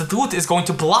Histadrut is going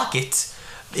to block it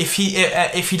if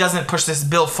he doesn't push this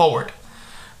bill forward.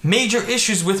 Major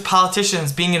issues with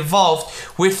politicians being involved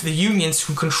with the unions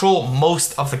who control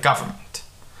most of the government.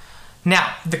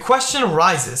 Now, the question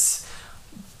arises,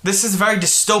 this is very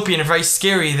dystopian and very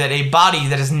scary that a body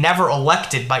that is never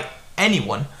elected by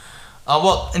anyone,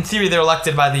 well, in theory they're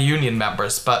elected by the union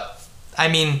members, but, I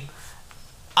mean,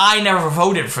 I never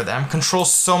voted for them,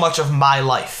 controls so much of my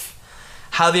life.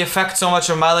 How they affect so much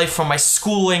of my life, from my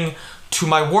schooling to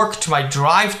my work, to my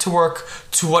drive to work,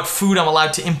 to what food I'm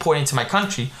allowed to import into my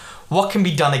country, what can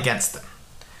be done against them?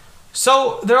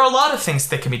 So there are a lot of things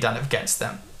that can be done against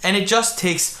them. And it just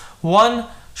takes one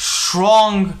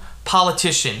strong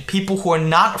politician, people who are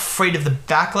not afraid of the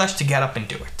backlash, to get up and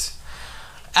do it.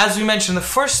 As we mentioned, the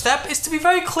first step is to be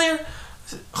very clear.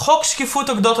 Chok Shkifut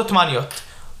Agdot Otmaniot.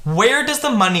 Where does the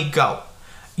money go?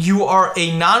 You are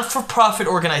a non-for-profit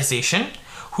organization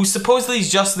who supposedly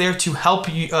is just there to help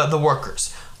the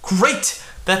workers. Great!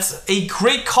 That's a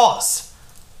great cause.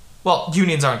 Well,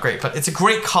 unions aren't great, but it's a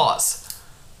great cause.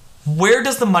 Where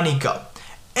does the money go?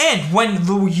 And when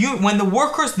the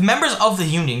workers, the members of the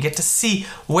union, get to see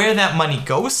where that money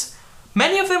goes,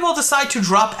 many of them will decide to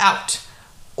drop out.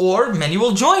 Or many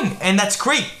will join, and that's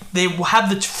great. They will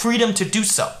have the freedom to do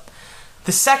so.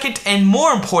 The second and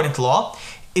more important law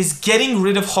is getting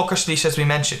rid of Chok HaShlish, as we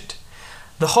mentioned.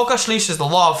 The Chok HaShlish is the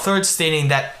law of thirds, stating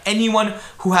that anyone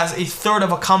who has a third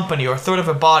of a company or a third of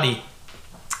a body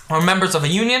or members of a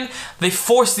union, they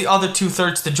force the other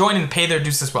 2/3 to join and pay their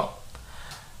dues as well.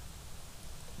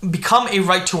 Become a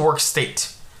right-to-work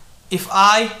state. If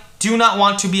I do not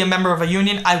want to be a member of a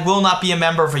union, I will not be a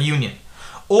member of a union.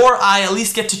 Or I at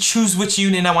least get to choose which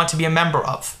union I want to be a member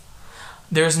of.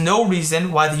 There's no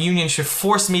reason why the union should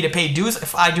force me to pay dues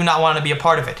if I do not want to be a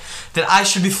part of it. That I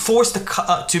should be forced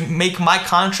to make my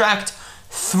contract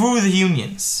through the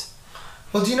unions.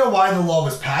 Well, do you know why the law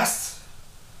was passed?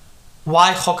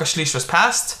 Why Chok HaShlish was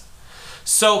passed?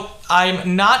 So,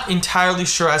 I'm not entirely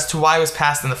sure as to why it was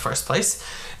passed in the first place.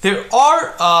 There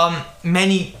are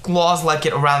many laws like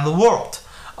it around the world,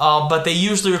 but they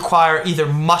usually require either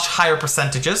much higher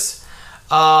percentages.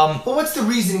 Well, what's the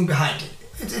reasoning behind it?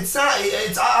 It's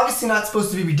obviously not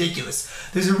supposed to be ridiculous.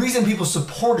 There's a reason people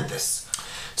supported this.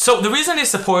 So the reason they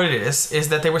supported it is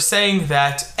that they were saying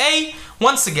that,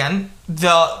 once again,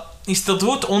 the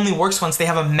Histadrut only works once they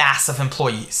have a mass of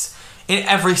employees in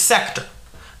every sector,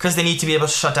 because they need to be able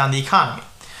to shut down the economy.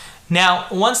 Now,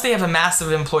 once they have a mass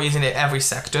of employees in every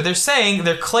sector,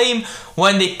 their claim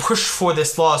when they pushed for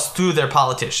this laws through their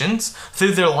politicians,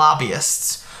 through their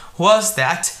lobbyists, was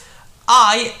that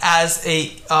I, as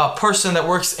a person that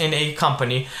works in a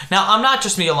company, now I'm not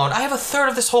just me alone, I have a third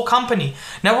of this whole company.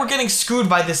 Now we're getting screwed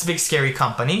by this big scary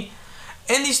company,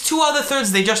 and these 2 other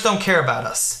thirds, they just don't care about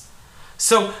us.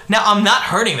 So now I'm not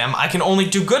hurting them. I can only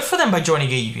do good for them by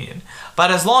joining a union. But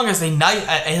as long as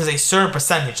as a certain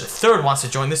percentage, a third wants to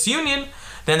join this union,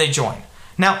 then they join.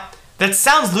 Now, that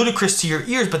sounds ludicrous to your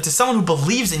ears, but to someone who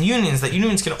believes in unions, that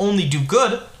unions can only do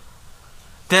good,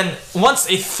 then once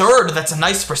a third, that's a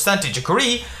nice percentage,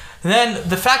 agree, then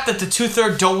the fact that the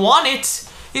 2/3 don't want it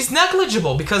is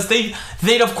negligible, because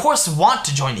they'd of course want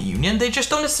to join a union, they just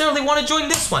don't necessarily want to join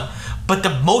this one. But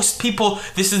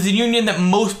this is the union that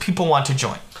most people want to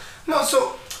join. No,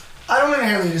 so I don't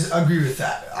inherently just agree with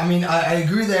that. I mean, I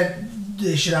agree that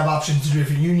they should have options to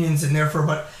different unions, and therefore,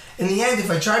 but in the end, if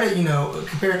I try to,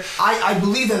 compare, I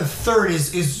believe that a third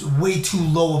is way too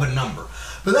low of a number.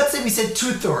 But let's say we said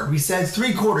 2/3, we said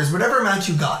 3/4, whatever amount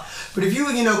you got. But if you,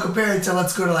 compare it to,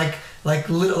 let's go to like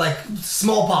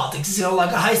small politics,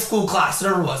 like a high school class,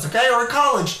 whatever it was, okay, or a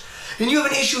college, and you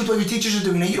have an issue with what your teachers are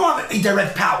doing. Now, you don't have a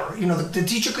direct power. The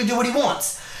teacher could do what he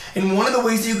wants. And one of the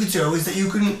ways that you could show is that you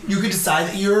could decide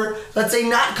that you're, let's say,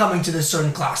 not coming to this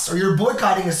certain class, or you're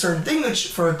boycotting a certain thing which,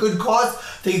 for a good cause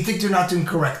that you think they're not doing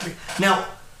correctly. Now,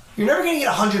 you're never going to get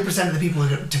 100% of the people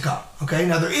to come, okay?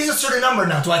 Now, there is a certain number.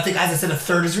 Now, do I think, as I said, a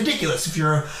third is ridiculous? If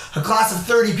you're a class of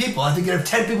 30 people, I think you have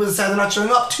 10 people that say they're not showing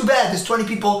up, too bad. This 20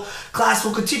 people class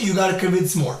will continue. You got to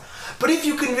convince more. But if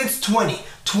you convince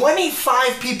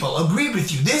 25 people agreed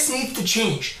with you, this needs to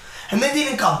change, and they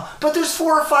didn't come, but there's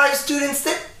 4 or 5 students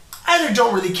that either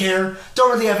don't really care,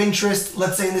 don't really have interest,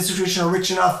 let's say in this situation are rich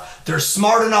enough, they're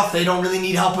smart enough, they don't really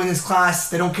need help in this class,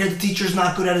 they don't care the teacher's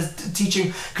not good at his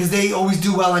teaching because they always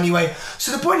do well anyway.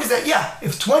 So the point is that,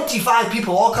 if 25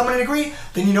 people all come in and agree,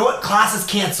 then you know what? Class is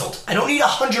canceled. I don't need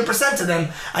 100% of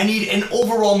them, I need an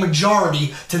overall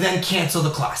majority to then cancel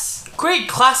the class. Great,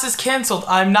 class is canceled.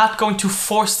 I'm not going to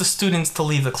force the students to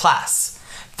leave the class.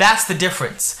 That's the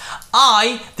difference.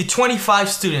 The 25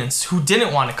 students who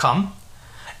didn't want to come,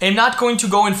 am not going to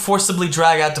go and forcibly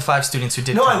drag out the 5 students who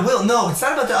did come. No, I will. No, it's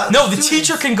not about the No, students. the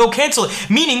teacher can go cancel it.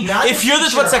 Meaning, Not if the you're this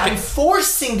teacher. 1 second. I'm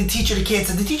forcing the teacher to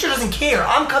cancel. The teacher doesn't care.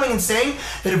 I'm coming and saying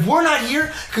that if we're not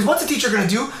here, because what's the teacher going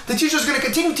to do? The teacher's going to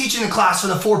continue teaching the class for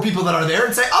the 4 people that are there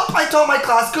and say, I taught my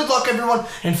class, good luck everyone,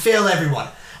 and fail everyone.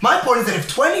 My point is that if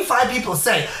 25 people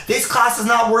say, this class is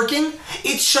not working,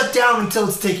 it's shut down until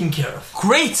it's taken care of.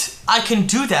 Great, I can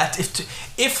do that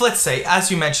if let's say,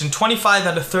 as you mentioned, 25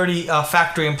 out of 30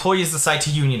 factory employees decide to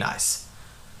unionize.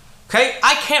 Okay,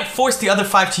 I can't force the other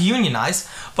 5 to unionize,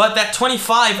 but that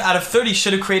 25 out of 30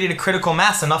 should have created a critical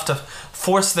mass enough to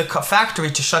force the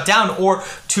factory to shut down or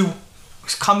to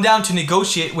come down to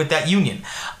negotiate with that union.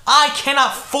 I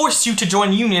cannot force you to join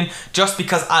a union just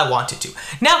because I wanted to.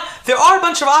 Now, there are a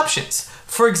bunch of options.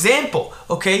 For example,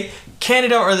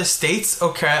 Canada or the States,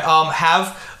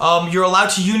 you're allowed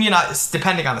to unionize,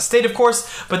 depending on the state, of course,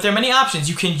 but there are many options.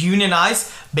 You can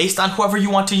unionize based on whoever you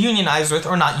want to unionize with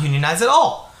or not unionize at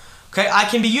all. I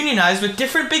can be unionized with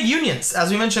different big unions.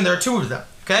 As we mentioned, there are 2 of them,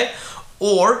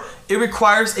 Or it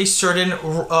requires a certain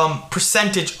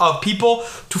percentage of people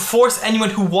to force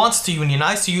anyone who wants to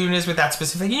unionize with that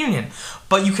specific union.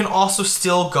 But you can also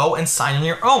still go and sign on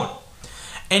your own.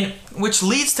 And which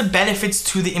leads to benefits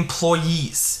to the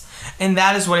employees. And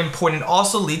that is what important.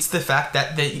 Also leads to the fact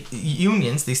that the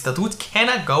unions, the statutes,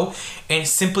 cannot go and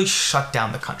simply shut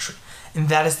down the country. And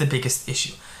that is the biggest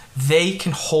issue. They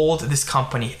can hold this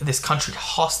country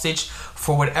hostage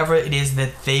for whatever it is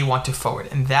that they want to forward.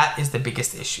 And that is the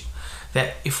biggest issue.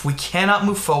 That if we cannot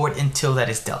move forward until that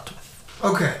is dealt with.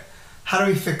 Okay, how do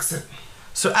we fix it?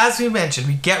 So as we mentioned,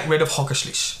 we get rid of Chok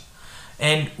HaShlish.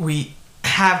 And we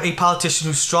have a politician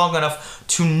who's strong enough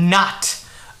to not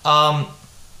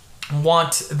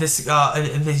want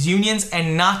these unions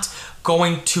and not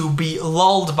going to be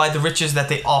lulled by the riches that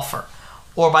they offer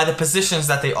or by the positions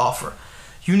that they offer.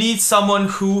 You need someone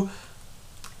who,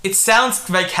 it sounds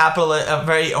very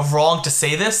very wrong to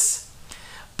say this,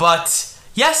 but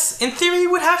yes, in theory,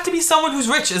 it would have to be someone who's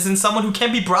rich, as in someone who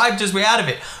can be bribed his way out of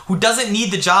it, who doesn't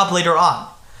need the job later on.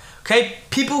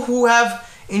 People who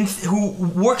who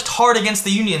worked hard against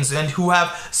the unions and who have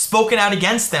spoken out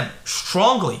against them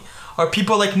strongly are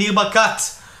people like Nir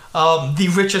Barkat, the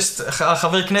richest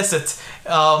Chaver Knesset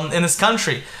in this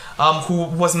country, who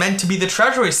was meant to be the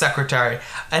Treasury Secretary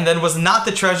and then was not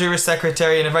the Treasury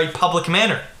Secretary in a very public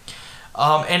manner.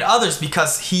 And others,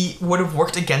 because he would have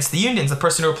worked against the unions. The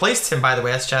person who replaced him, by the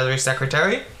way, as Treasury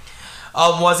Secretary,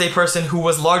 was a person who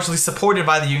was largely supported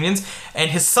by the unions,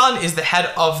 and his son is the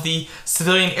head of the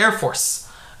Civilian Air Force,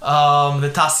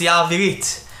 the Tasiya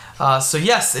Avirit. So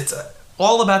yes, it's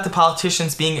all about the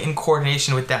politicians being in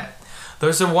coordination with them.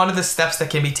 Those are one of the steps that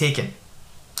can be taken.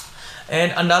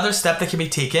 And another step that can be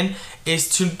taken is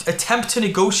to attempt to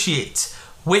negotiate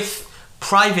with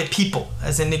private people,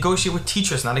 as in negotiate with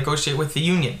teachers, not negotiate with the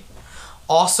union.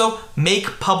 Also,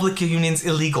 make public unions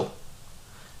illegal.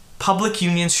 Public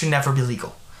unions should never be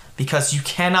legal because you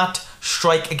cannot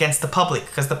strike against the public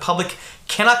because the public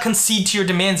cannot concede to your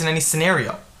demands in any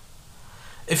scenario.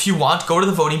 If you want, go to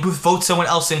the voting booth, vote someone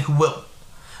else in who will.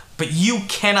 But you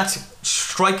cannot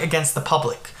strike against the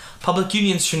public. Public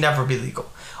unions should never be legal.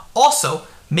 Also,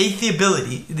 make the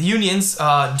ability, the unions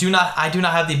I do not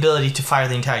have the ability to fire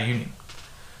the entire union.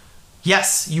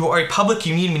 Yes, you are a public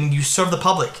union, meaning you serve the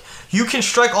public. You can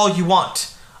strike all you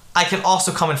want. I can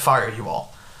also come and fire you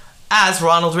all. As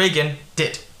Ronald Reagan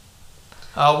did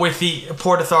with the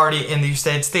Port Authority in the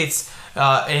United States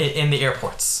in the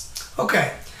airports.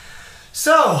 Okay,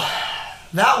 so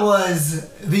that was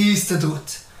the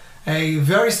Histadrut. A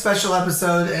very special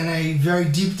episode and a very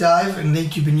deep dive, and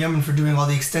thank you, Benjamin, for doing all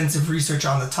the extensive research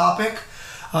on the topic.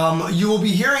 You will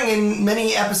be hearing in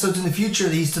many episodes in the future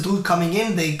the Histadrut coming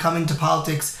in. They come into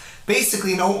politics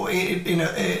basically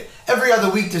every other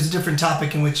week. There's a different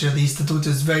topic in which the Histadrut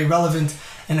is very relevant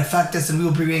and affect us, and we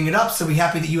will be bringing it up. So we're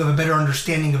happy that you have a better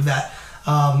understanding of that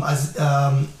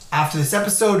after this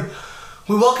episode.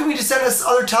 We welcome you to send us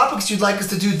other topics you'd like us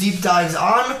to do deep dives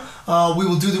on. We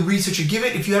will do the research and give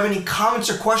it. If you have any comments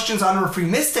or questions on, or if we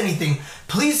missed anything,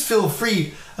 please feel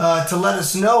free to let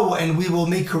us know, and we will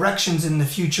make corrections in the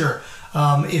future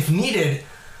if needed.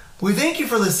 We thank you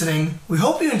for listening. We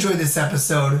hope you enjoyed this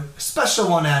episode, special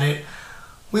one at it.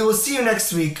 We will see you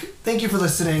next week. Thank you for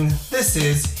listening. This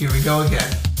is Here We Go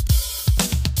Again.